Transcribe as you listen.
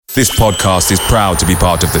This podcast is proud to be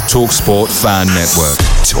part of the TalkSport Fan Network.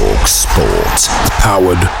 TalkSport.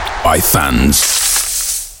 Powered by fans.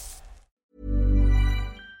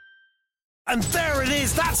 And there it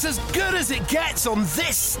is, that's as good as it gets on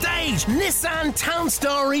this stage. Nissan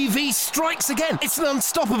Townstar EV strikes again. It's an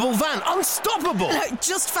unstoppable van, unstoppable.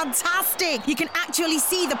 Just fantastic. You can actually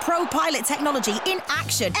see the ProPilot technology in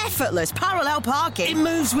action. Effortless parallel parking. It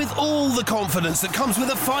moves with all the confidence that comes with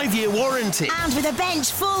a 5-year warranty. And with a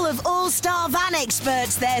bench full of all-star van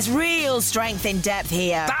experts, there's real strength in depth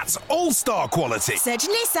here. That's all-star quality. Search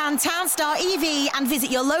Nissan Townstar EV and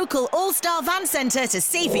visit your local all-star van centre to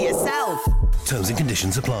see for yourself. Terms and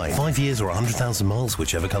conditions apply. 5 years or 100,000 miles,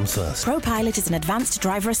 whichever comes first. ProPilot is an advanced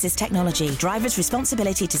driver assist technology. Driver's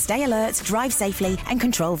responsibility to stay alert, drive safely, and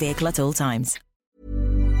control vehicle at all times.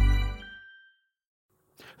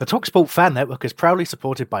 The TalkSport Fan Network is proudly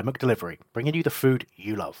supported by McDelivery, bringing you the food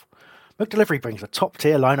you love. McDelivery brings a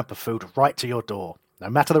top-tier lineup of food right to your door. No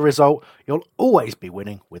matter the result, you'll always be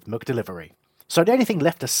winning with McDelivery. So the only thing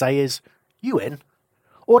left to say is, you in?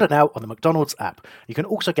 Order now on the McDonald's app. You can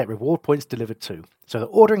also get reward points delivered too, so that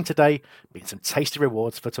ordering today means some tasty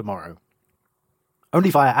rewards for tomorrow.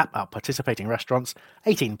 Only via app at participating restaurants,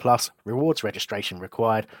 18 plus, rewards registration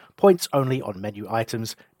required, points only on menu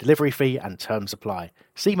items, delivery fee and terms apply.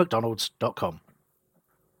 See mcdonalds.com.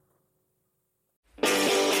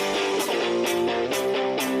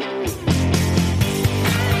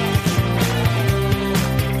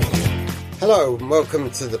 Hello and welcome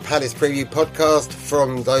to the Palace Preview Podcast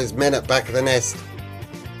from those men at Back of the Nest.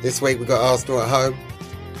 This week we've got Arsenal at home.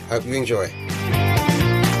 Hope you enjoy.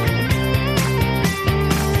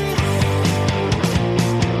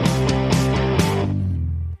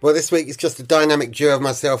 Well, this week it's just a dynamic duo of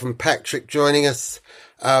myself and Patrick joining us.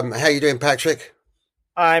 How are you doing, Patrick?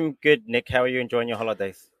 I'm good, Nick. How are you enjoying your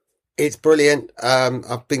holidays? It's brilliant.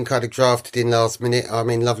 I've been kind of drafted in last minute. I'm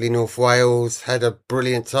in lovely North Wales. Had a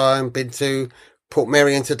brilliant time. Been to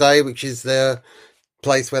Portmeirion today, which is the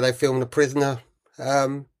place where they film The Prisoner.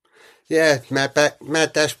 Mad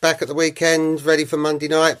dash back at the weekend, ready for Monday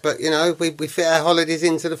night. But, you know, we fit our holidays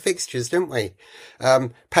into the fixtures, didn't we?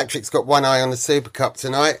 Patrick's got one eye on the Super Cup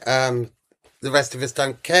tonight. The rest of us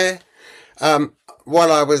don't care.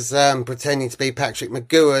 While I was pretending to be Patrick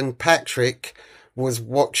McGowan, Patrick was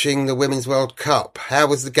watching the Women's World Cup. How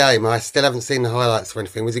was the game? I still haven't seen the highlights or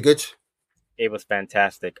anything. Was it good? It was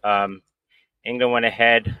fantastic. England went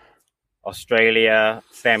ahead. Australia,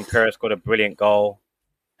 Sam Kerr scored a brilliant goal.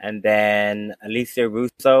 And then Alicia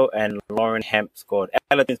Russo and Lauren Hemp scored.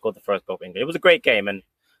 Ella scored the first goal for England. It was a great game. And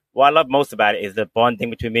what I love most about it is the bonding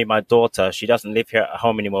between me and my daughter. She doesn't live here at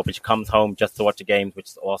home anymore, but she comes home just to watch the games, which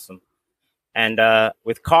is awesome. And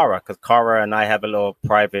with Cara, because Cara and I have a little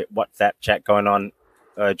private WhatsApp chat going on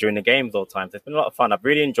during the games all the time. So it's been a lot of fun. I've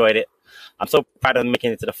really enjoyed it. I'm so proud of them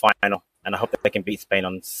making it to the final, and I hope that they can beat Spain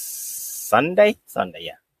on Sunday.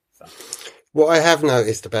 Yeah. So. What I have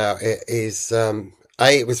noticed about it is, A,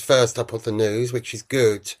 it was first up on the news, which is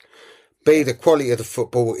good. B, the quality of the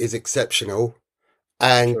football is exceptional.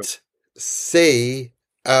 And True. C,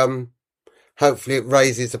 hopefully it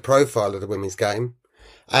raises the profile of the women's game.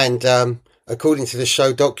 And according to the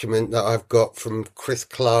show document that I've got from Chris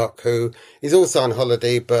Clark, who is also on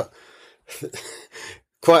holiday, but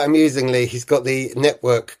quite amusingly, he's got the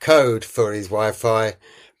network code for his Wi-Fi,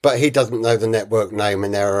 but he doesn't know the network name,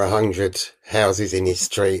 and there are 100 houses in his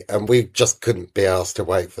street, and we just couldn't be asked to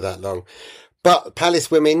wait for that long. But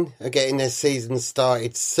Palace women are getting their season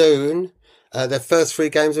started soon. Their first 3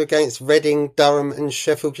 games are against Reading, Durham and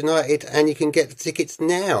Sheffield United, and you can get the tickets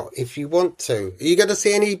now if you want to. Are you going to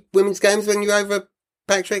see any women's games when you're over,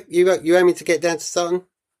 Patrick? You aiming to get down to Sutton?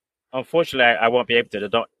 Unfortunately, I won't be able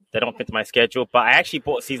to. They don't fit my schedule. But I actually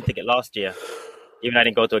bought a season ticket last year. Even though I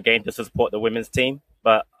didn't go to a game just to support the women's team.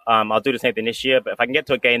 But I'll do the same thing this year. But if I can get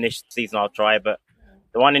to a game this season, I'll try. But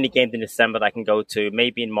there aren't any games in December that I can go to.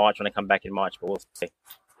 Maybe in March when I come back in March, but we'll see.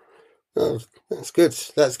 Oh, that's good.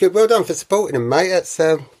 That's good. Well done for supporting them, mate. That's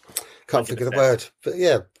can't 100%. think of the word, but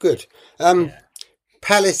yeah, good.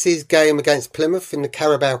 Palace's game against Plymouth in the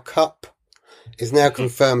Carabao Cup is now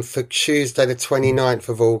confirmed for Tuesday, the 29th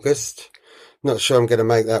of August. Not sure I'm going to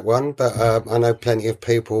make that one, but I know plenty of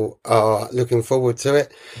people are looking forward to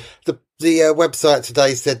it. The website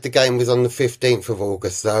today said the game was on the 15th of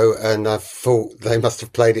August, though, and I thought they must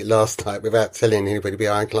have played it last night without telling anybody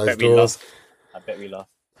behind closed doors. I bet we lost.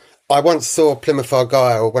 I once saw Plymouth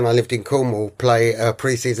Argyle, when I lived in Cornwall, play a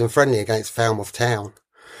pre-season friendly against Falmouth Town.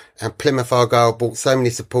 And Plymouth Argyle brought so many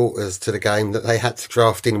supporters to the game that they had to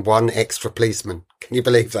draft in one extra policeman. Can you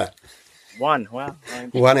believe that? One. Wow.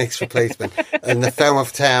 One extra policeman. And the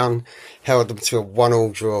Falmouth Town held them to a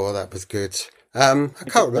 1-1 draw. That was good. I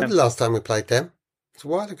can't remember the last time we played them. It's a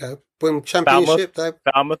while ago. When Championship,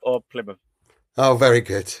 Falmouth or Plymouth? Oh, very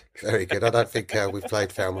good. Very good. I don't think we've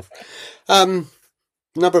played Falmouth.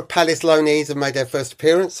 Number of Palace loanees have made their first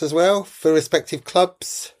appearance as well for respective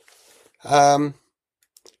clubs. And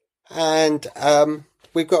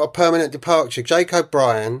we've got a permanent departure. Jake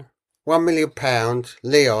O'Brien, £1 million,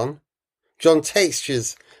 Leon. John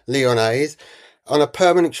Texture's Lyonnais on a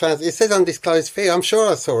permanent transfer. It says undisclosed fee. I'm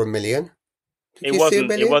sure I saw $1 million. It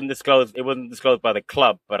wasn't disclosed. It wasn't disclosed by the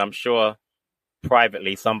club, but I'm sure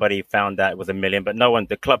privately somebody found that it was $1 million. But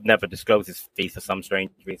the club never disclosed his fee for some strange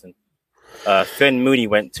reason. Finn Mooney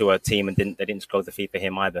went to a team and they didn't disclose the fee for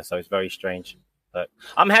him either, so it's very strange. But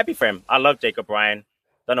I'm happy for him. I love Jacob Bryan.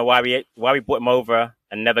 Don't know why we brought him over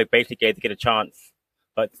and never basically gave to get a chance.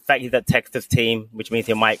 But the fact he's at Texas team, which means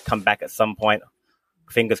he might come back at some point.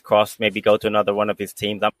 Fingers crossed, maybe go to another one of his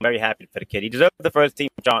teams. I'm very happy for the kid. He deserves the first team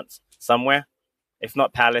chance somewhere. If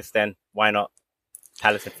not Palace, then why not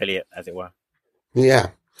Palace affiliate, as it were? Yeah.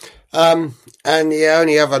 And the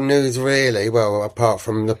only other news really, well, apart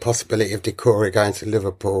from the possibility of Decore going to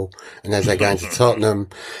Liverpool and as they're going to Tottenham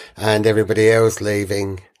and everybody else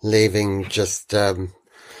leaving just the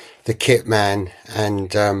kit man and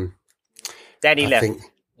Daddy left.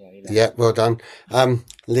 Yeah, well done.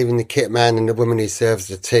 Leaving the kit man and the woman who serves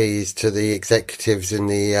the teas to the executives in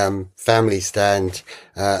the family stand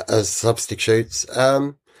as substitutes.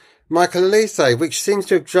 Michael Olise, which seems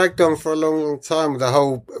to have dragged on for a long, long time with the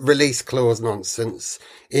whole release clause nonsense.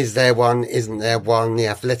 Is there one? Isn't there one? The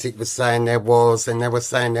Athletic was saying there was, and they were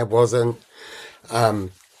saying there wasn't.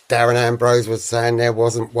 Darren Ambrose was saying there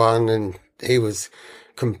wasn't one, and he was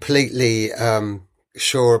completely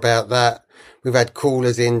sure about that. We've had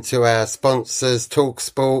callers into our sponsors, Talk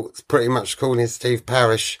Sport, pretty much calling Steve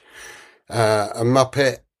Parish a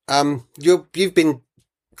muppet. You've been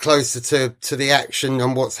closer to the action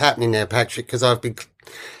and what's happening there, Patrick, because I've been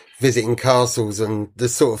visiting castles and the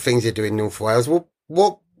sort of things you do in North Wales.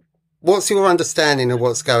 What's your understanding of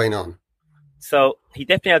what's going on? So he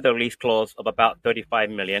definitely had the release clause of about 35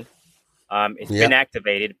 million. It's been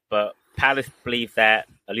activated, but Palace believes that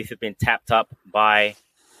at least it's been tapped up by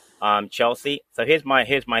Chelsea. So here's my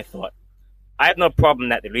thought. I have no problem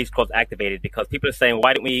that the release clause activated because people are saying,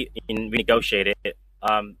 why didn't we renegotiate it?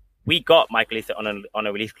 We got Michael Olise on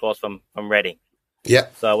a release clause from Reading. Yeah.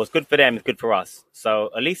 So what's good for them is good for us.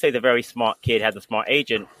 So Olise is a very smart kid, has a smart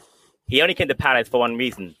agent. He only came to Palace for one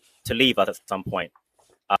reason, to leave us at some point.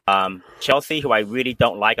 Chelsea, who I really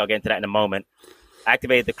don't like, I'll get into that in a moment,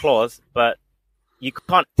 activated the clause, but you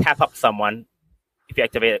can't tap up someone if you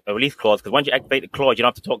activate a release clause, because once you activate the clause, you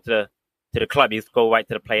don't have to talk to the club. You just go right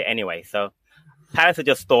to the player anyway. So Palace are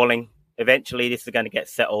just stalling. Eventually, this is going to get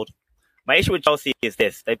settled. My issue with Chelsea is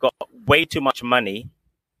this. They've got way too much money.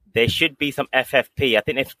 There should be some FFP. I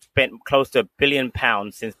think they've spent close to £1 billion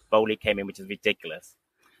since Bowley came in, which is ridiculous.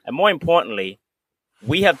 And more importantly,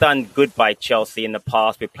 we have done good by Chelsea in the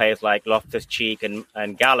past with players like Loftus-Cheek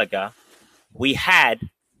and Gallagher. We had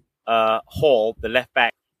Hall, the left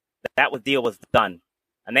back, that deal was done.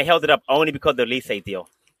 And they held it up only because of the Olise deal.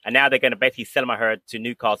 And now they're going to basically sell him, I heard, to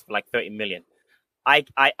Newcastle for like 30 million. I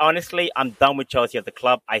honestly, I'm done with Chelsea as a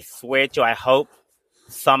club. I swear to you, I hope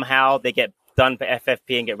somehow they get done for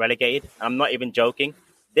FFP and get relegated. I'm not even joking.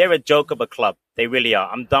 They're a joke of a club. They really are.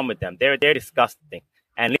 I'm done with them. They're disgusting.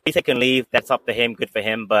 And Olise can leave. That's up to him. Good for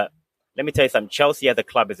him. But let me tell you something. Chelsea as a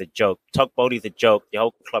club is a joke. Todd Bowley's a joke. The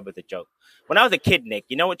whole club is a joke. When I was a kid, Nick,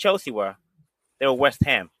 you know what Chelsea were? They were West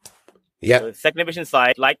Ham. Yeah. So second division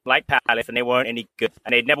side, like Palace, and they weren't any good.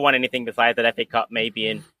 And they'd never won anything besides the FA Cup maybe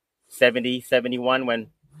in 70, 71 when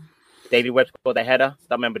David Webb scored the header.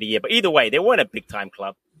 Don't remember the year. But either way, they weren't a big-time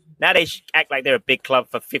club. Now they act like they're a big club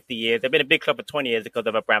for 50 years. They've been a big club for 20 years because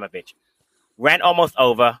of Abramovich. Rant almost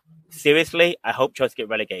over. Seriously, I hope Chelsea get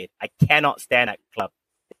relegated. I cannot stand that club.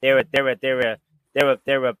 They're a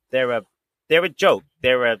joke.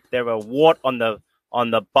 They're a wart on the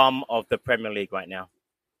bum of the Premier League right now.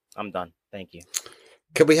 I'm done. Thank you.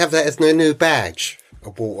 Could we have that as a new badge? A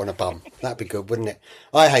wart on a bum. That'd be good, wouldn't it?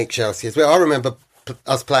 I hate Chelsea as well. I remember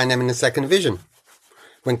us playing them in the second division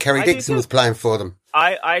when Kerry Dixon was playing for them.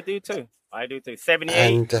 I do too.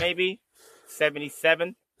 78 maybe?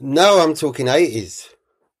 77? No, I'm talking 80s.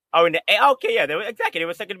 Oh, okay, yeah. They were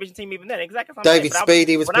a second division team even then. Exactly. David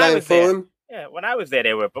Speedy was playing for them. Yeah, when I was there,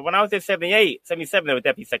 they were. But when I was there, 78, 77, they were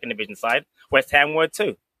definitely second division side. West Ham were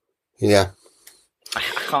too. Yeah. I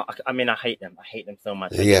can't. I mean, I hate them. I hate them so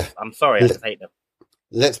much. Yeah. I'm sorry. I just hate them.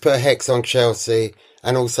 let's put a hex on Chelsea,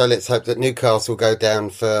 and also let's hope that Newcastle go down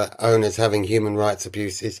for owners having human rights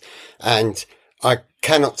abuses. And I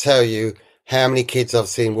cannot tell you how many kids I've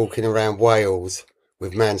seen walking around Wales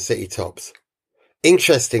with Man City tops.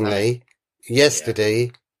 Interestingly,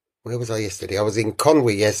 yesterday, where was I yesterday? I was in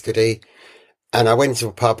Conwy yesterday, and I went to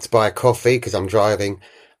a pub to buy a coffee because I'm driving,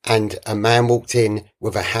 and a man walked in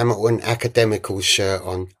with a Hamilton Academicals shirt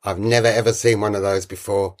on. I've never ever seen one of those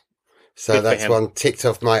before. So Good for that's him. one ticked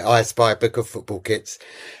off my I Spy book of football kits.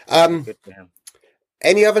 Good for him.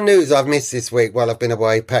 Any other news I've missed this week while I've been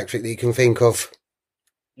away, Patrick, that you can think of?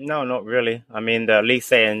 No, not really. I mean, the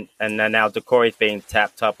Lise and now Decore is being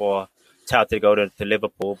tapped up or touted to go to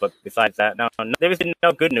Liverpool. But besides that, no, there is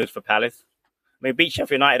no good news for Palace. I mean, beat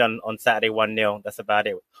Sheffield United on Saturday 1-0. That's about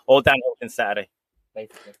it. All downhill since Saturday,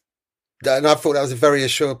 basically. And I thought that was a very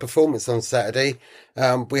assured performance on Saturday.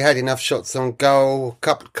 We had enough shots on goal,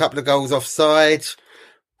 couple of goals offside,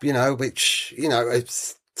 which,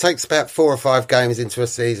 it takes about 4 or 5 games into a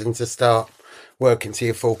season to start working to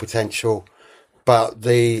your full potential. But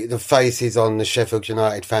the faces on the Sheffield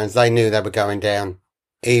United fans, they knew they were going down.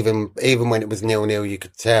 Even when it was 0-0, you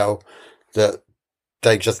could tell that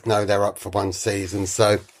they just know they're up for one season.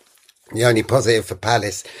 So the only positive for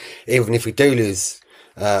Palace, even if we do lose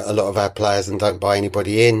a lot of our players and don't buy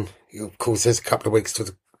anybody in, of course there's a couple of weeks to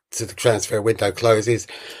the transfer window closes,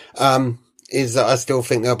 is that I still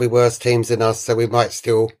think there'll be worse teams than us, so we might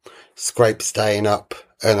still scrape staying up.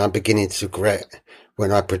 And I'm beginning to regret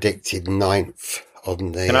when I predicted 9th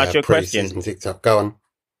on the Can I ask you a question? pre-season TikTok. Go on.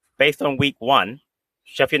 Based on week 1,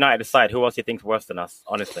 Sheffield United aside, who else do you think's worse than us,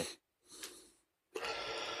 honestly?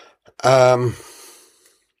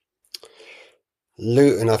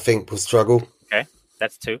 Luton, I think, will struggle. Okay,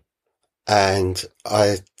 that's 2. And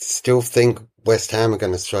I still think West Ham are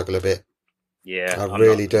going to struggle a bit. Yeah. I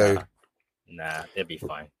really do. Nah, they'll be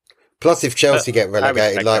fine. Plus, if Chelsea get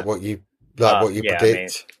relegated, like that. what you Yeah,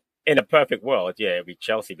 predict. In a perfect world, yeah, it'd be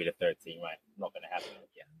Chelsea be the third team, right? Not going to happen.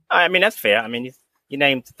 Yeah. I mean, that's fair. I mean, you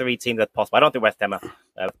named 3 teams that's possible. I don't think West Ham I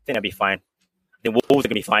think they'll be fine. I think Wolves are going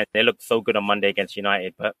to be fine. They looked so good on Monday against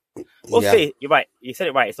United, but we'll see. You're right. You said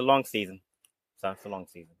it right. It's a long season. So it's a long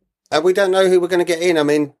season. And we don't know who we're going to get in. I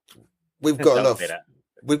mean, we've got Don't a lot say that.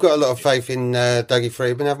 we've got a lot of faith in Dougie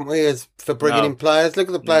Freeman, haven't we? As for bringing in players. Look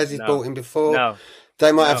at the players he's brought in before. No.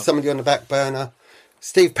 They might have somebody on the back burner.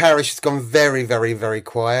 Steve Parish has gone very, very, very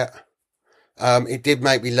quiet. It did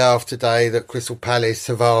make me laugh today that Crystal Palace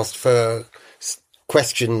have asked for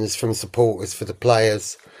questions from supporters for the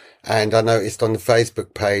players. And I noticed on the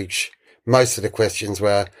Facebook page, most of the questions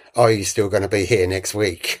were, are you still going to be here next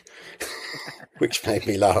week? Which made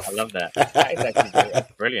me laugh. I love that. That is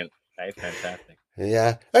actually brilliant. That is fantastic.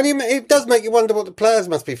 Yeah. And it does make you wonder what the players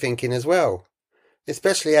must be thinking as well.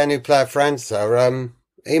 Especially our new player, França.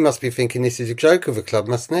 He must be thinking this is a joke of a club,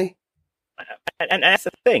 mustn't he? And that's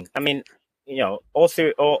the thing. I mean,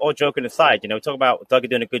 all joking aside, talk about Dougie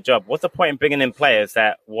doing a good job. What's the point in bringing in players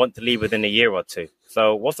that want to leave within a year or two?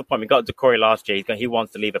 So what's the point? We got Decore last year. He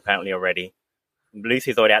wants to leave apparently already.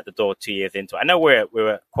 Lucy's already out the door 2 years into it. I know we're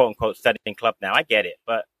a quote-unquote studying club now. I get it.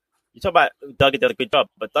 But you talk about Dougie does a good job.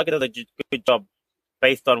 But Dougie does a good job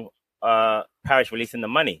based on Parish releasing the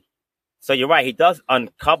money. So you're right. He does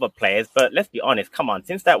uncover players. But let's be honest. Come on.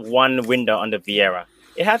 Since that one window under Vieira,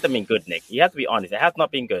 it hasn't been good, Nick. You have to be honest. It has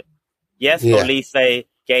not been good. Yes, Olise,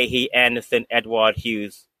 Gahey, Anderson, Edward,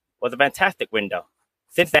 Hughes was a fantastic window.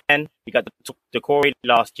 Since then, we got Decore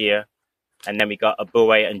last year. And then we got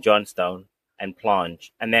Abue and Johnstone. And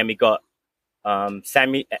Plange, and then we got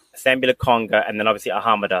Sambi Lokonga, and then obviously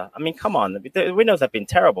Ahamada. I mean, come on, the windows have been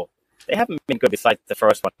terrible. They haven't been good besides the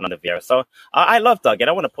first one under Vieira. So I love Dougie. I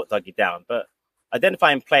don't want to put Dougie down, but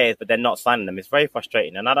identifying players but then not signing them is very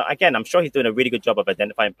frustrating. And again, I'm sure he's doing a really good job of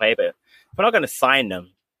identifying players, but if we're not going to sign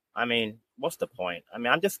them, I mean, what's the point? I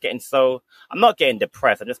mean, I'm not getting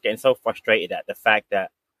depressed. I'm just getting so frustrated at the fact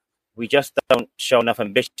that we just don't show enough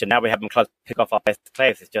ambition. Now we're having clubs pick off our best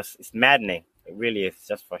players. It's maddening. It really is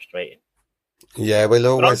just frustrating. Yeah, we'll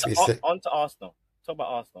always be... On to Arsenal. Talk about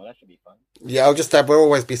Arsenal. That should be fun. Yeah, I'll just add, we'll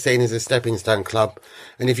always be seen as a stepping stone club.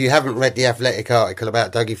 And if you haven't read the Athletic article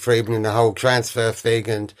about Dougie Freeman and the whole transfer thing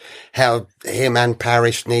and how him and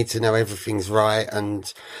Parish need to know everything's right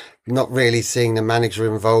and not really seeing the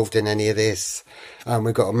manager involved in any of this.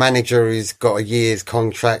 We've got a manager who's got a year's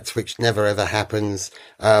contract, which never ever happens.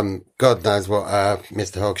 God knows what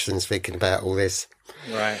Mr. Hodgson's thinking about all this.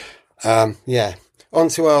 Right. Yeah. On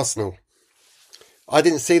to Arsenal. I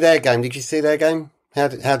didn't see their game. Did you see their game? How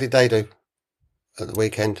did they do at the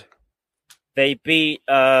weekend? They beat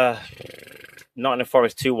Nottingham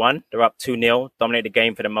Forest 2-1. They're up 2-0, dominated the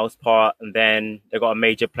game for the most part, and then they got a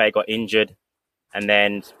major player got injured, and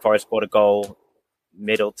then Forest scored a goal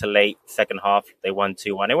middle to late second half. They won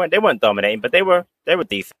 2-1. They weren't dominating, but they were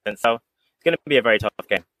decent. So it's going to be a very tough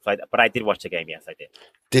game. But I did watch the game. Yes, I did.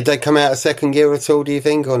 Did they come out of second gear at all, do you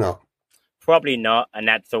think, or not? Probably not, and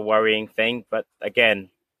that's a worrying thing. But again,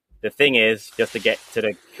 the thing is, just to get to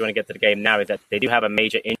if you want to get to the game now, is that they do have a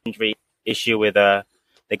major injury issue with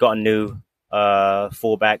they got a new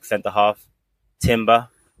fullback centre half, Timber,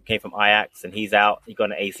 who came from Ajax, and he's out. He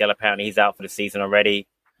got an ACL apparently. He's out for the season already.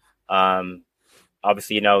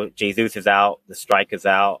 Obviously, Jesus is out. The striker's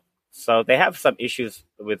out. So they have some issues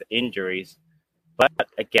with injuries. But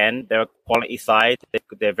again, they're a quality side.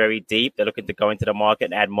 They're very deep. They're looking to go into the market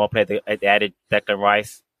and add more players. They added Declan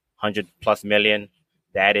Rice, 100+ million.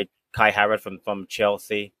 They added Kai Havertz from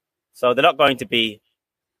Chelsea. So they're not going to be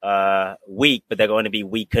weak, but they're going to be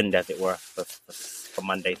weakened, as it were, for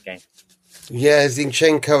Monday's game. Yeah,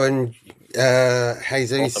 Zinchenko and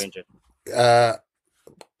Jesus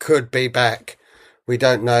could be back. We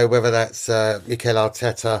don't know whether that's Mikel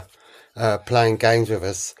Arteta playing games with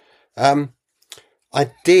us. I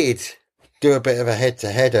did do a bit of a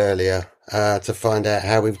head-to-head earlier to find out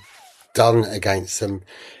how we've done against them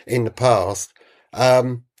in the past.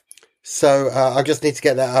 So I just need to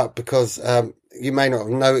get that up because you may not have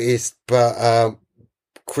noticed, but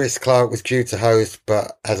Chris Clark was due to host,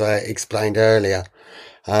 but as I explained earlier,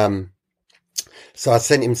 so I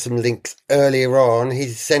sent him some links earlier on. He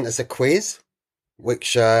sent us a quiz,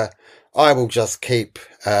 which I will just keep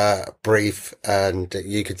brief, and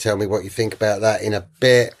you can tell me what you think about that in a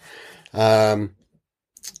bit.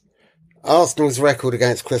 Arsenal's record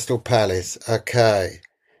against Crystal Palace. Okay,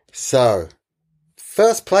 so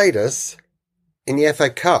first played us in the FA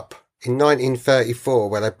Cup in 1934,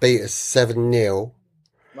 where they beat us 7-0.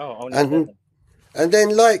 Oh, and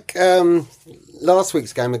then, like last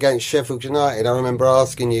week's game against Sheffield United, I remember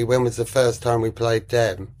asking you when was the first time we played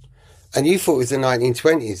them, and you thought it was the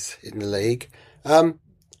 1920s in the league.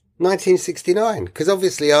 1969, because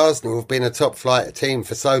obviously Arsenal have been a top flight team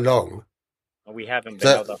for so long. We haven't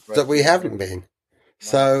been that we haven't been. Right.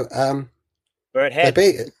 So Bird Head,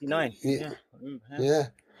 they beat it. 69. Yeah.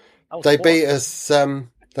 They beat us.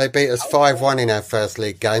 They beat us 5-1 in our first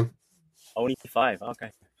league game. Only 5.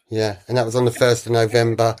 Okay. Yeah, and that was on the 1st of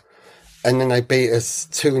November, and then they beat us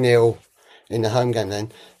 2-0 in the home game.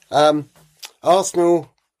 Then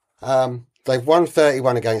Arsenal, they've won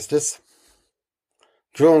 31 against us,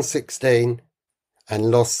 drawn 16,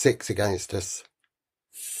 and lost 6 against us.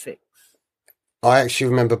 6. I actually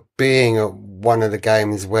remember being at one of the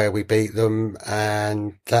games where we beat them,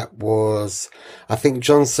 and that was, I think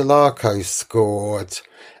John Solarco scored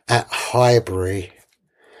at Highbury.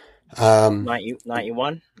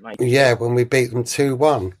 91? Yeah, when we beat them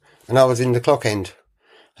 2-1. And I was in the clock end,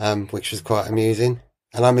 which was quite amusing.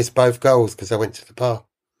 And I missed both goals because I went to the bar.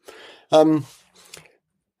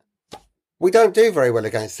 We don't do very well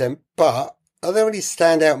against them, but are there any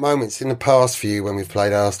standout moments in the past for you when we've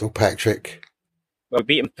played Arsenal, Patrick? Well, we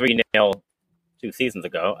beat them 3-0 2 seasons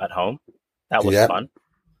ago at home. That was fun.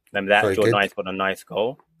 Remember that? Jordan Knight scored a nice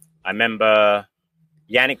goal. I remember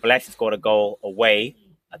Yannick Bolasie scored a goal away.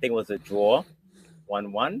 I think it was a draw,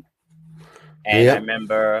 1-1. And I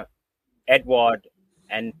remember Edward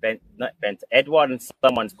and Edward and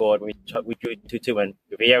someone scored. We drew 2-2 when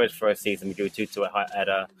Vieira's first season. We drew 2-2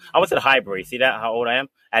 I was at Highbury. See that? How old I am?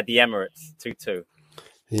 At the Emirates, 2-2.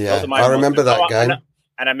 Yeah, I remember that game.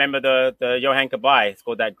 And I remember the Johan Cabaye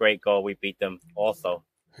scored that great goal. We beat them also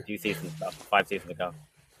a few seasons ago, 5 seasons ago.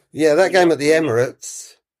 Yeah, that game at the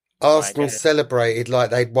Emirates, Arsenal celebrated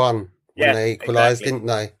like they'd won when they equalised, didn't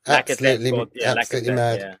they? Absolutely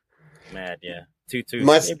mad. Yeah. Mad, yeah. 2-2.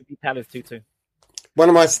 Palace 2-2. One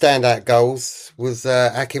of my standout goals was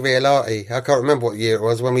Aki Riolati. I can't remember what year it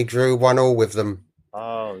was when we drew 1-1 with them.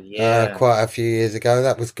 Oh, yeah. Quite a few years ago.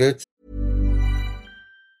 That was good.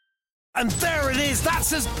 And there it is,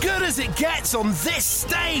 that's as good as it gets on this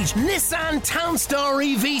stage. Nissan Townstar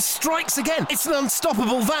EV strikes again. It's an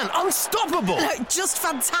unstoppable van, unstoppable. Just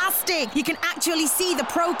fantastic. You can actually see the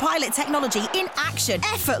ProPilot technology in action.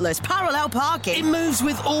 Effortless parallel parking. It moves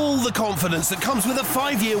with all the confidence that comes with a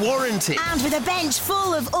 5-year warranty. And with a bench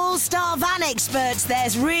full of all-star van experts,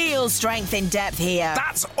 there's real strength in depth here.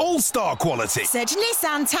 That's all-star quality. Search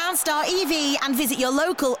Nissan Townstar EV and visit your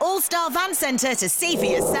local all-star van centre to see for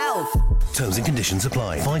yourself. Terms and conditions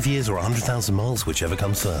apply. 5 years or 100,000 miles, whichever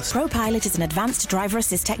comes first. ProPilot is an advanced driver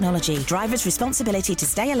assist technology. Driver's responsibility to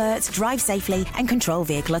stay alert, drive safely, and control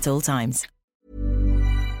vehicle at all times.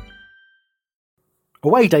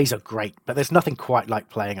 Away days are great, but there's nothing quite like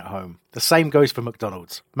playing at home. The same goes for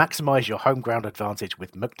McDonald's. Maximise your home ground advantage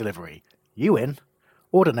with McDelivery. You in?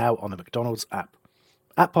 Order now on the McDonald's app.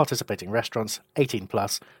 At participating restaurants, 18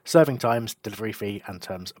 plus, serving times, delivery fee and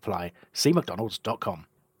terms apply. See mcdonalds.com.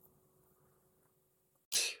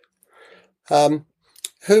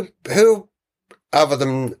 Who other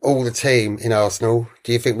than all the team in Arsenal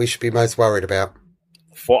do you think we should be most worried about?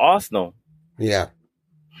 For Arsenal? Yeah.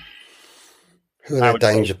 Who are the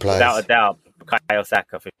danger players? Without a doubt, Bukayo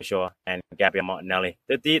Saka for sure, and Gabriel Martinelli.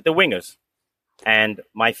 The wingers. And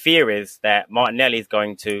my fear is that Martinelli is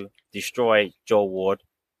going to destroy Joel Ward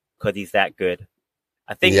because he's that good.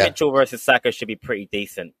 I think Mitchell versus Saka should be pretty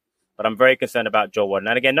decent, but I'm very concerned about Joel Ward.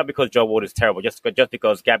 And again, not because Joel Ward is terrible, just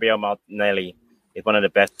because Gabriel Martinelli is one of the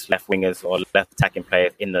best left wingers or left attacking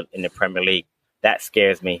players in the Premier League. That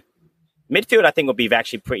scares me. Midfield, I think, will be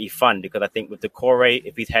actually pretty fun because I think with Doucouré,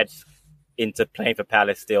 if he's heads into playing for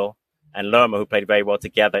Palace still, and Lerma, who played very well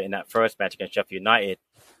together in that first match against Sheffield United,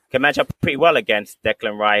 can match up pretty well against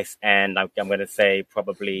Declan Rice and I'm going to say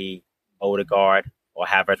probably Odegaard or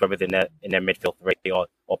Havertz, whoever's in their midfield three, or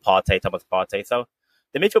Partey, Thomas Partey. So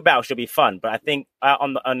the midfield battle should be fun, but I think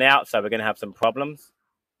on the outside we're going to have some problems.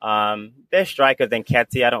 Their strikers,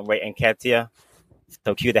 Nketiah, I don't rate Nketiah.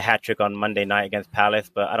 So cue the hat trick on Monday night against Palace,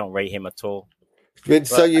 but I don't rate him at all.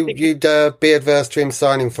 So you'd be adverse to him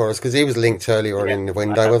signing for us because he was linked earlier on in the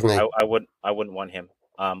window, wasn't he? I wouldn't want him.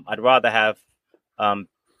 I'd rather have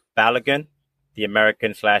Balogun, the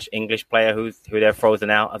American/English player who they're frozen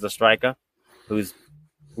out as a striker, who's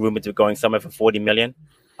rumored to be going somewhere for 40 million.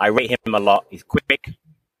 I rate him a lot. He's quick.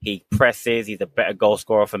 He presses. He's a better goal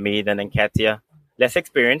scorer for me than Nketiah. Less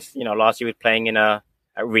experienced. Last year he was playing at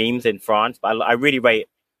Reims in France. But I really rate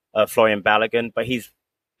Florian Balogun. But he's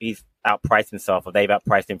outpriced himself, or they've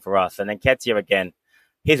outpriced him for us. And then Nketiah again.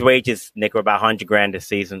 His wages, Nick, were about 100 grand this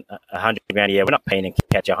season. 100 grand a year. We're not paying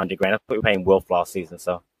Nketiah 100 grand. That's what we were paying Wilf last season.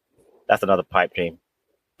 So that's another pipe dream.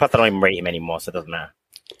 Plus, I don't even rate him anymore, so it doesn't matter.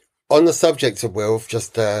 On the subject of Wilf,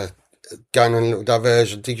 just going on a little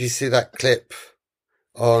diversion, did you see that clip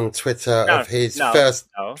on Twitter of his first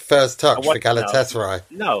touch for Galatasaray?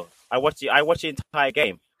 No, I watched the entire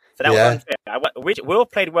game. So that was unfair.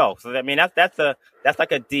 Wilf played well. So I mean, that's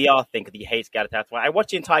like a DR thing because he hates Galatasaray. I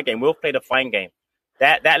watched the entire game. Wilf played a fine game.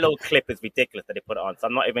 That little clip is ridiculous that they put it on. So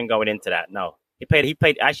I'm not even going into that. No, he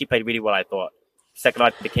actually played really well, I thought. Second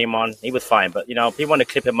night he came on, he was fine. But if you want to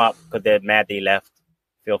clip him up because they're mad that he left,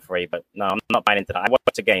 feel free. But no, I'm not buying into that. I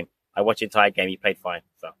watched the game. I watched the entire game. He played fine.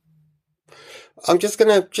 So I'm just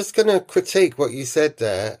gonna critique what you said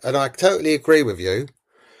there, and I totally agree with you.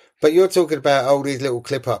 But you're talking about all these little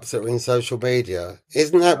clip ups that are in social media.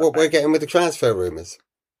 Isn't that what we're getting with the transfer rumours?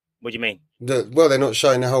 What do you mean? Well, they're not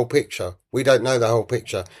showing the whole picture. We don't know the whole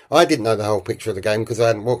picture. I didn't know the whole picture of the game because I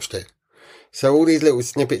hadn't watched it. So all these little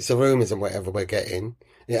snippets of rumours and whatever we're getting,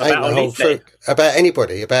 it ain't the whole truth. About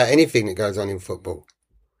anybody, about anything that goes on in football.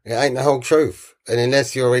 It ain't the whole truth. And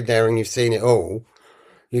unless you're in there and you've seen it all,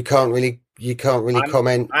 you can't really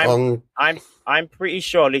comment on... I'm pretty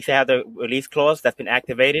sure at least they have the release clause that's been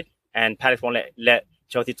activated and Palace won't let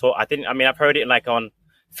Chelsea talk. I've heard it on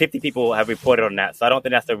 50 people have reported on that. So I don't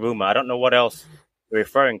think that's a rumor. I don't know what else you're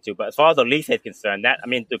referring to. But as far as Olise is concerned,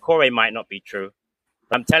 Doucouré might not be true.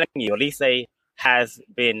 I'm telling you, Olise has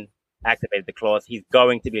been activated the clause. He's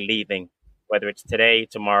going to be leaving, whether it's today,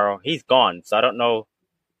 tomorrow. He's gone. So I don't know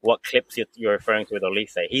what clips you're referring to with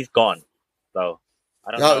Olise. He's gone. So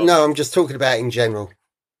I don't know. No, I'm just talking about in general.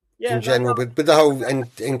 Yeah, with the whole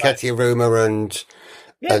Nketiah rumour and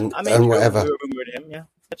whatever. Rumored him. Yeah,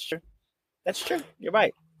 that's true. That's true. You're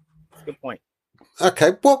right. That's a good point.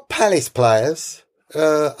 Okay, what Palace players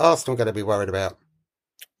Arsenal going to be worried about?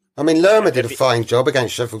 I mean, Lerma did a fine job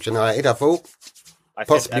against Sheffield United, I thought.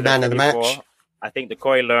 Possibly man of the match. I think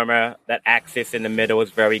Doucouré, Lerma, that axis in the middle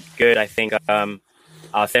is very good. I think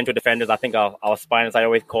our central defenders, I think our spine, as I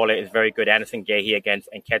always call it, is very good. Anderson Guehi against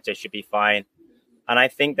Nketiah should be fine. And I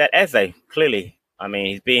think that Eze, clearly,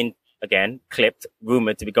 he's been, again, clipped,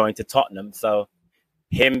 rumoured to be going to Tottenham. So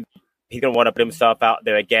he's going to want to put himself out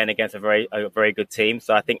there again against a very good team.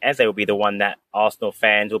 So I think Eze will be the one that Arsenal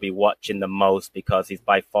fans will be watching the most because he's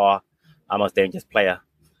by far our most dangerous player.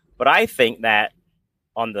 But I think that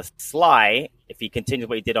on the sly, if he continues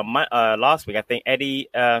what he did on last week, I think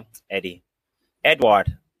Odsonne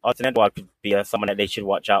Edouard could be someone that they should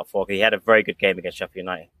watch out for because he had a very good game against Sheffield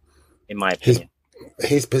United, in my opinion.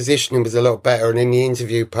 His positioning was a lot better, and in the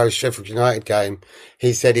interview post Sheffield United game,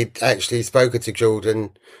 he said he'd actually spoken to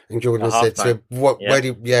Jordan, and Jordan said to him, where do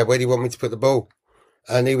you want me to put the ball?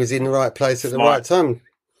 And he was in the right place at the right time.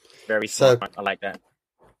 Very smart. I like that.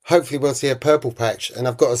 hopefully we'll see a purple patch. And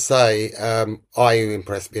I've got to say, Ayew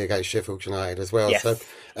impressed me against Sheffield United as well. Yes. So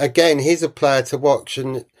again, he's a player to watch,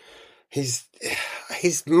 and he's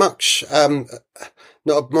much not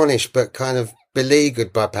admonished, but kind of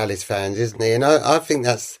beleaguered by Palace fans, isn't he? And I think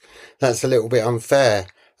that's a little bit unfair.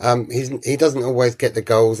 He doesn't always get the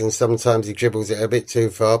goals, and sometimes he dribbles it a bit too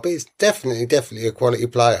far. But he's definitely a quality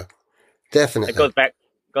player. Definitely. It goes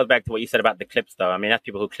back to what you said about the clips, though. I mean, that's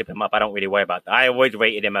people who clip him up. I don't really worry about that. I always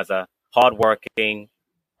rated him as a hardworking,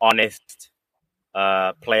 honest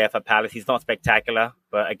player for Palace. He's not spectacular,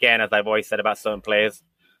 but again, as I've always said about certain players,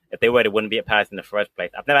 if they were, they wouldn't be at Palace in the first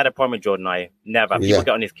place. I've never had a problem with Jordan Ayew. Never. People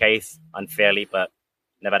get on his case unfairly, but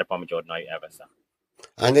never had a problem with Jordan Ayew ever. So.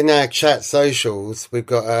 And in our chat socials, we've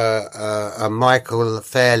got a Michael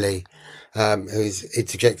Fairley, who's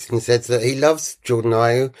interjected and said that he loves Jordan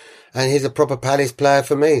Ayew, and he's a proper Palace player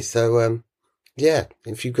for me. So, yeah,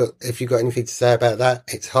 if you've got anything to say about that,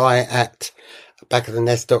 it's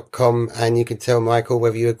hi@backofthenest.com, and you can tell Michael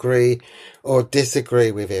whether you agree or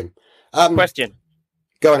disagree with him. Question.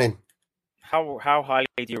 Go on in. How highly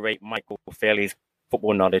do you rate Michael Fairley's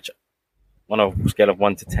football knowledge on a scale of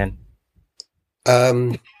 1 to 10?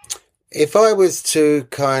 If I was to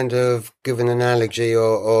kind of give an analogy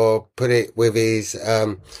or put it with his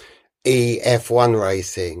EF1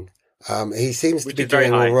 racing, he seems to be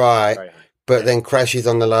doing all right, but then crashes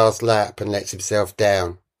on the last lap and lets himself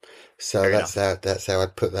down. So that's how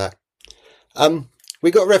I'd put that.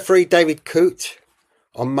 We got referee David Coote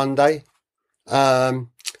on Monday.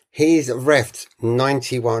 He's reffed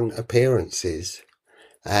 91 appearances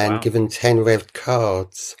and given 10 red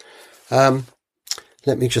cards.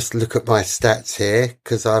 Let me just look at my stats here,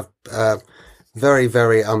 because I've very,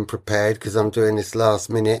 very unprepared because I'm doing this last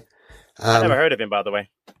minute. I've never heard of him, by the way.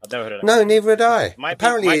 I've never heard of him. No, neither had I.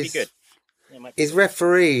 Apparently, might be good. He's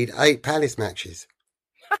refereed 8 Palace matches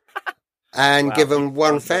and given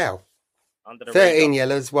 1 foul. 13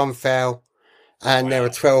 yellows, 1 foul, and there are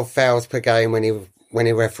 12 fouls per game when he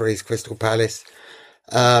referees Crystal Palace.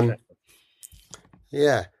 Yeah,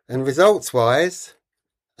 and results-wise,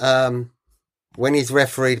 when he's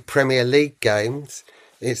refereed Premier League games,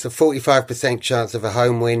 it's a 45% chance of a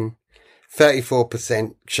home win,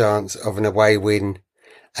 34% chance of an away win,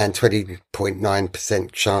 and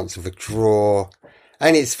 20.9% chance of a draw.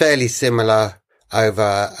 And it's fairly similar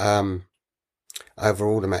over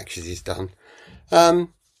all the matches he's done. So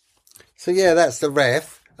yeah, that's the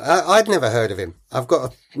ref. I'd never heard of him. I'm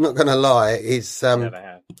not going to lie, he's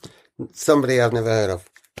somebody I've never heard of.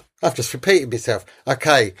 I've just repeated myself.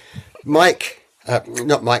 Okay,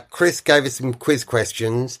 Chris gave us some quiz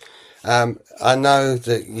questions. I know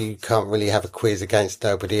that you can't really have a quiz against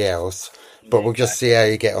nobody else, but we'll just see how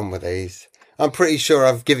you get on with these. I'm pretty sure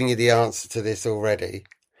I've given you the answer to this already.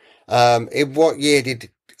 In what year did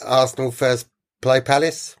Arsenal first play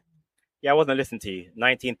Palace? Yeah, I wasn't listening to you.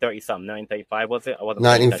 1930-something, 1935, was it? I wasn't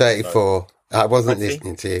 1934. I wasn't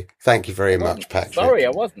listening to you. Thank you very much, Patrick. Sorry,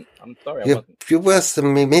 I wasn't. I'm sorry, I wasn't. You're worse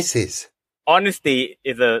than me, missus. Honesty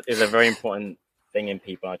is a very important thing in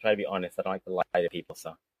people. I try to be honest. I don't like to lie to people.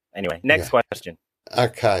 So, anyway, next question.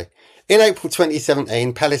 Okay. In April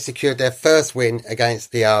 2017, Palace secured their first win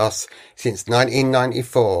against the Arse since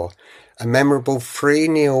 1994. A memorable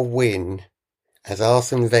 3-0 win as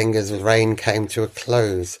Arsene Wenger's reign came to a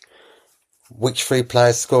close. Which 3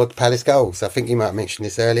 players scored the Palace goals? I think you might have mentioned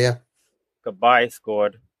this earlier. Cabaye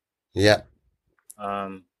scored. Yeah.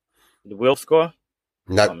 The Will score?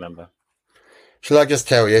 No. I don't remember. Shall I just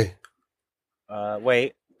tell you?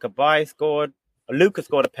 Wait. Cabaye scored. Lucas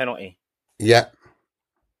scored a penalty. Yeah.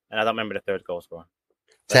 And I don't remember the third goal scorer.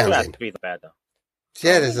 Townsend. That's bad, though.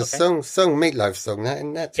 Yeah, there's a song Meatloaf song,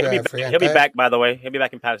 and that's He'll be back, by the way. He'll be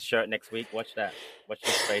back in Palace shirt next week. Watch that. Watch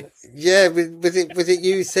his face. Yeah, was it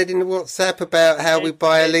you said in the WhatsApp about how we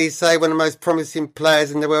buy Elise, one of the most promising players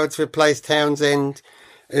in the world, to replace Townsend,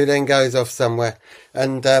 who then goes off somewhere.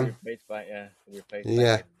 And and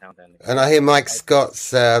I hear Mike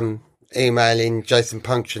Scott's emailing Jason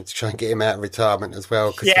Puncheon to try and get him out of retirement as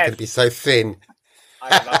well, because he's going to be so thin.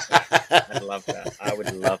 I love that. I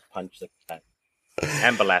would love Punch that.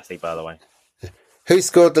 And Balassi, by the way. Who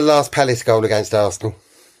scored the last Palace goal against Arsenal?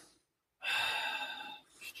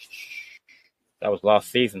 That was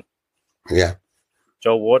last season. Yeah.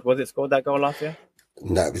 Joe Ward, was it scored that goal last year?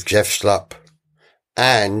 No, it was Jeff Schlupp.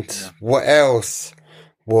 And what else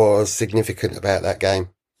was significant about that game?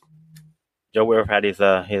 Joe Ward had his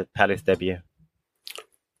Palace debut.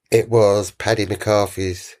 It was Paddy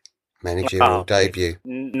McCarthy's managerial debut.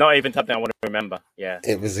 Not even something I want to remember. Yeah.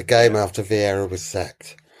 It was a game after Vieira was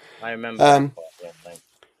sacked. I remember.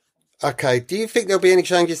 Okay. Do you think there'll be any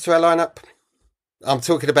changes to our lineup? I'm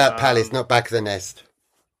talking about Palace, not back of the nest.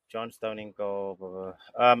 John Stone in goal. Blah,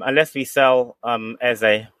 blah. Unless we sell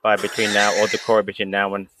Eze by between now or Decore between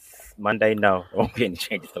now and Monday, no, there won't be any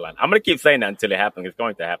changes to line. I'm going to keep saying that until it happens. It's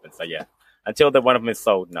going to happen. So, yeah. Until one of them is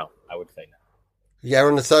sold, no, I would say no. Yeah,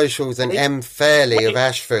 on the socials, and M. Fairley of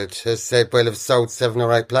Ashford has said we'll have sold 7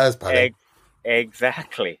 or 8 players by then.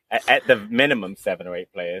 Exactly. At the minimum, 7 or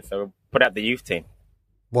 8 players. So we'll put out the youth team.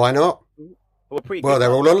 Why not? Well,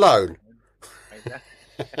 they're all on loan.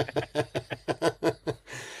 Exactly.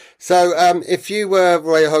 So, if you were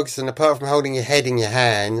Roy Hodgson, apart from holding your head in your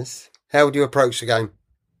hands, how would you approach the game?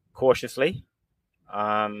 Cautiously.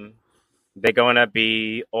 They're going to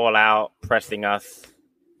be all out pressing us.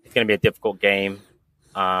 It's going to be a difficult game.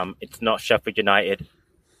 It's not Sheffield United.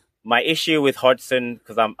 My issue with Hodgson,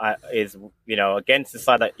 because is against the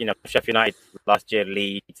side that Sheffield United last year,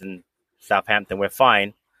 Leeds and Southampton, we're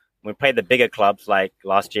fine. When we play the bigger clubs like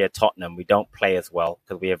last year Tottenham, we don't play as well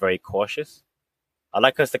because we are very cautious. I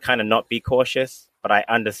like us to kind of not be cautious, but I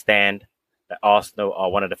understand that Arsenal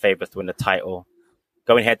are one of the favourites to win the title.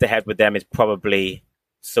 Going head to head with them is probably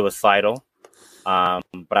suicidal. But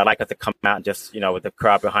I like us to come out just with the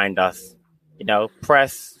crowd behind us,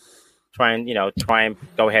 press. Try and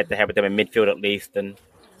go head to head with them in midfield at least, and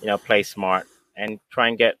play smart and try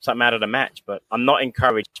and get something out of the match. But I'm not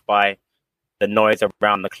encouraged by the noise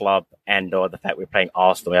around the club or the fact we're playing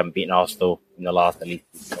Arsenal. We haven't beaten Arsenal in the last 2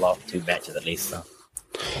 matches at least. So.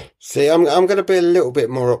 See, I'm going to be a little bit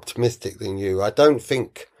more optimistic than you. I don't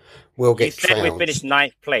think we'll get trounced. You said we finished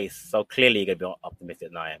 9th place, so clearly you're going to be optimistic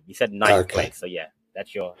than I am. You said 9th place, so yeah,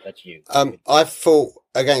 that's you. I thought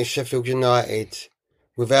against Sheffield United.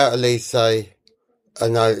 Without Elise, I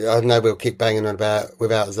know we'll keep banging on about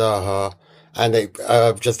without Zaha. And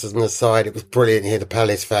just as an aside, it was brilliant to hear the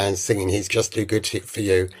Palace fans singing "He's just too good for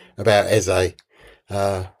you" about Eze.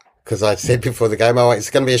 Because I'd said before the game, it's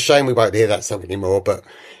going to be a shame we won't hear that song anymore. But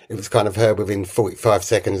it was kind of heard within 45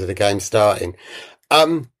 seconds of the game starting.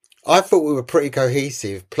 I thought we were pretty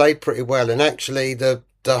cohesive, played pretty well, and actually the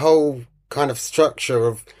whole kind of structure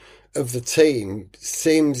of the team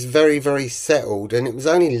seems very, very settled, and it was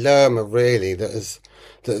only Lerma really that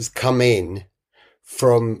has come in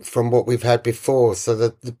from what we've had before, so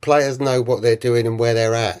that the players know what they're doing and where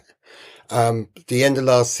they're at. The end of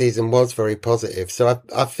last season was very positive, so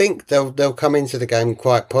I think they'll come into the game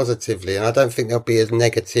quite positively, and I don't think they'll be as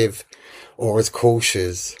negative or as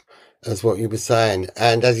cautious as what you were saying.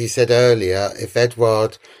 And as you said earlier, if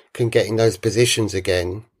Edouard can get in those positions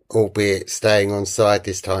again, albeit staying on side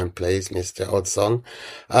this time, please, Mr. Hodgson,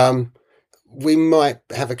 we might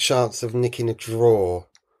have a chance of nicking a draw.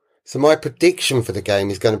 So my prediction for the game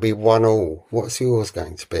is going to be 1-1. What's yours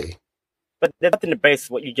going to be? But there's nothing to base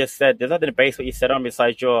what you just said. There's nothing to base what you said on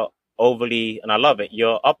besides your overly, and I love it,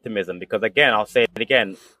 your optimism. Because again, I'll say it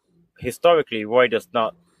again, historically, Roy does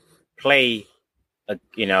not play,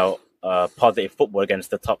 positive football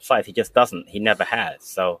against the top sides. He just doesn't. He never has.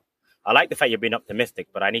 So I like the fact you're being optimistic,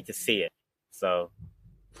 but I need to see it. So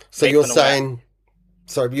you're saying,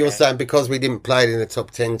 saying because we didn't play in the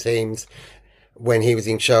top 10 teams when he was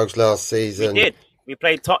in charge last season. We did. We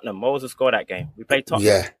played Tottenham. What was the score of that game? We played Tottenham.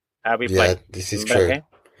 Yeah. How we played? This is true. Okay?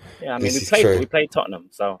 Yeah, I mean, we played Tottenham.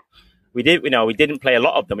 So we did, we didn't play a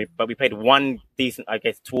lot of them, but we played one decent, I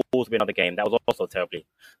guess, towards the end of the game. That was also terribly.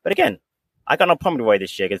 But again, I got no problem with Roy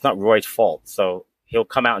this year. It's not Roy's fault. So he'll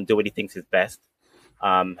come out and do what he thinks is best.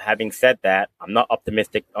 Having said that, I'm not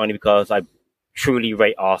optimistic only because I truly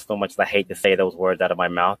rate Arsenal, much as I hate to say those words out of my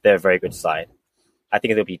mouth. They're a very good side. I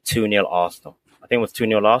think it'll be 2-0 Arsenal. I think it was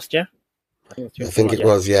 2-0 last year. I think it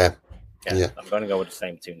was, yeah. Yeah. I'm going to go with the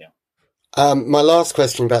same 2-0. My last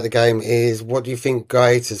question about the game is, what do you think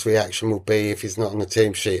Gaeta's reaction will be if he's not on the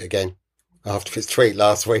team sheet again after his tweet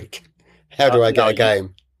last week? How do I get a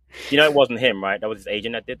game? It wasn't him, right? That was his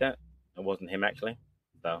agent that did that. It wasn't him, actually.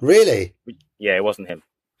 So, really? Yeah, it wasn't him.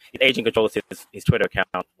 His agent controls his Twitter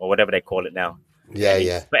account, or whatever they call it now.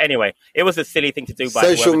 Yeah. But anyway, it was a silly thing to do. By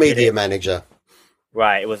social media manager.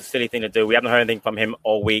 Right, it was a silly thing to do. We haven't heard anything from him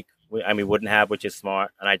all week, and we wouldn't have, which is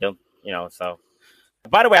smart. And I don't, so.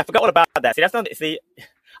 By the way, I forgot all about that.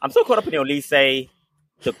 I'm so caught up in the Olise,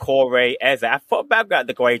 Decore, Eze. I thought about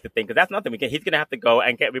the Gaeta thing, because that's nothing. He's going to have to go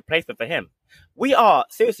and get a replacement for him.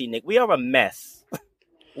 Seriously, Nick, we are a mess.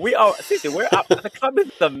 The club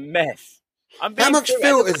is a mess. How much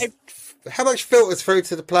filters through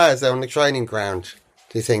to the players there on the training ground,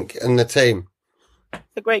 do you think, and the team? It's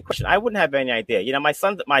a great question. I wouldn't have any idea. My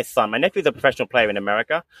nephew's a professional player in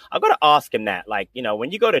America. I've got to ask him that.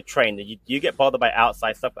 When you go to train, you get bothered by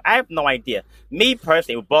outside stuff. I have no idea. Me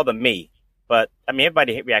personally, it would bother me. But I mean,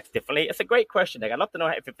 everybody reacts differently. It's a great question. Like, I'd love to know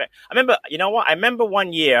if it. I remember, you know what? I remember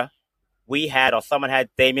one year we had, or someone had,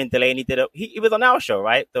 Damian Delaney did he was on our show,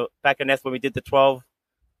 right? Back in this when we did the 12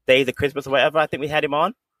 days of Christmas or whatever. I think we had him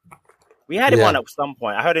on. We had him on at some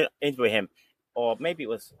point. I heard an interview with him, or maybe it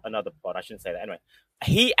was another pod. I shouldn't say that. Anyway,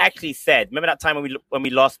 he actually said, remember that time when we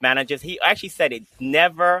lost managers? He actually said it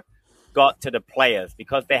never got to the players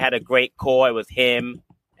because they had a great core. It was him.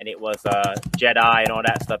 And it was Jedi and all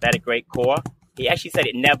that stuff. They had a great core. He actually said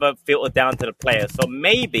it never filtered down to the players. So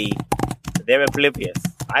maybe they're oblivious.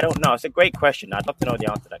 I don't know. It's a great question. I'd love to know the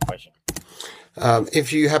answer to that question.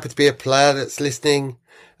 If you happen to be a player that's listening,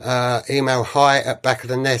 email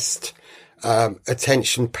hi@backofthenest,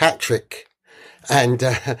 attention Patrick, and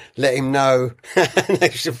let him know.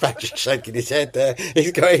 Patrick's shaking his head there. He's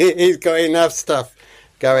got enough stuff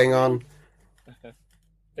going on. It's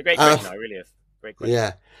a great question. It really is. Great question.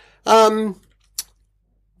 Yeah.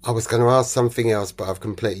 I was going to ask something else, but I've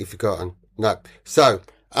completely forgotten. No. So,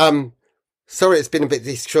 sorry it's been a bit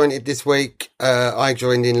disjointed this week. I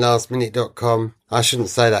joined in lastminute.com. I shouldn't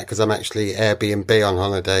say that because I'm actually Airbnb on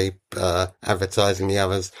holiday, advertising the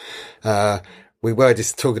others. We were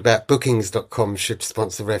just talking about bookings.com should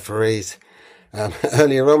sponsor referees,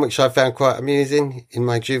 earlier on, which I found quite amusing in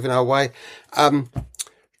my juvenile way.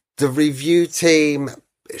 The review team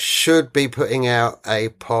should be putting out a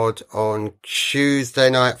pod on Tuesday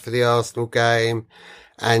night for the Arsenal game,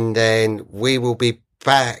 and then we will be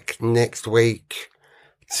back next week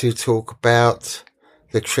to talk about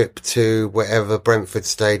the trip to whatever Brentford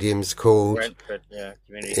Stadium's called,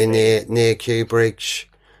 near Kew Bridge,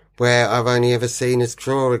 where I've only ever seen us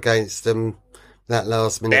draw against them. That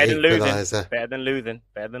last minute equaliser. Better than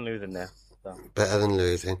losing there. So. Better than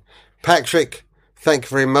losing. Patrick, thank you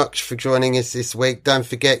very much for joining us this week. Don't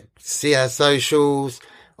forget, see our socials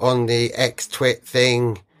on the X-Twit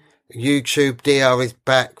thing. YouTube, DR is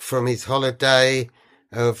back from his holiday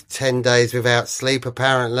of 10 days without sleep,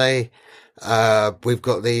 apparently. We've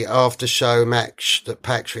got the after show match that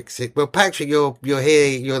Patrick's... Well, Patrick, you're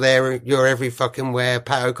here, you're there, you're every fucking where.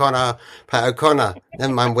 Pat O'Connor.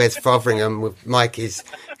 Never mind Wes Fotheringham with Mikey's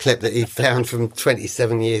clip that he found from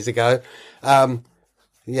 27 years ago.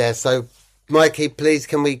 So... Mikey, please,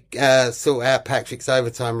 can we sort out Patrick's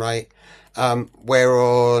overtime rate? We're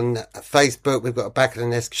on Facebook. We've got a Back of the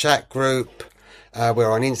Nest chat group.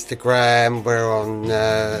 We're on Instagram. We're on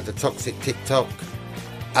the Toxic TikTok.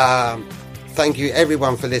 Thank you,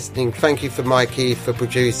 everyone, for listening. Thank you for Mikey for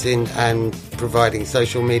producing and providing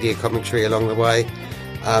social media commentary along the way.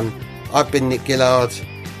 I've been Nick Gillard.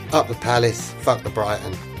 Up the Palace. Fuck the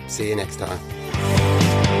Brighton. See you next time.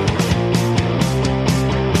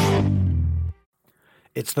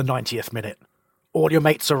 It's the 90th minute. All your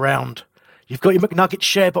mates around. You've got your McNugget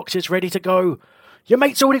share boxes ready to go. Your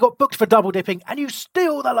mate's already got booked for double dipping, and you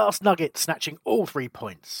steal the last nugget, snatching all 3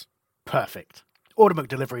 points. Perfect. Order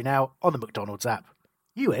McDelivery now on the McDonald's app.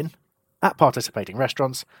 You in? At participating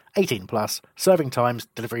restaurants, 18 plus, serving times,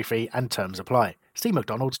 delivery fee, and terms apply. See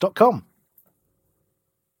mcdonalds.com.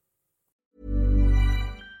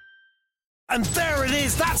 And there it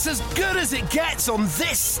is, that's as good as it gets on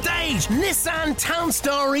this stage. Nissan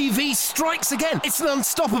Townstar EV strikes again. It's an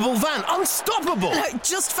unstoppable van, unstoppable.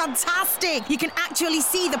 Just fantastic. You can actually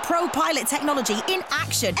see the ProPilot technology in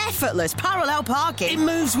action. Effortless parallel parking. It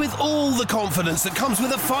moves with all the confidence that comes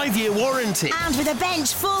with a 5-year warranty. And with a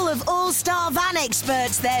bench full of all-star van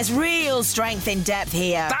experts, there's real strength in depth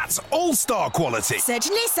here. That's all-star quality. Search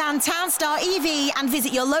Nissan Townstar EV and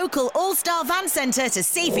visit your local all-star van centre to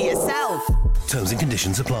see for yourself. Terms and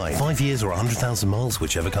conditions apply. 5 years or 100,000 miles,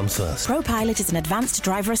 whichever comes first. ProPilot is an advanced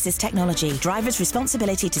driver assist technology. Driver's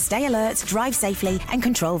responsibility to stay alert, drive safely, and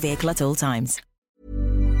control vehicle at all times.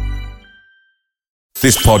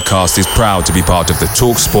 This podcast is proud to be part of the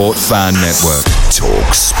TalkSport Fan Network.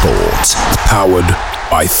 TalkSport. Powered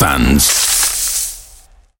by fans.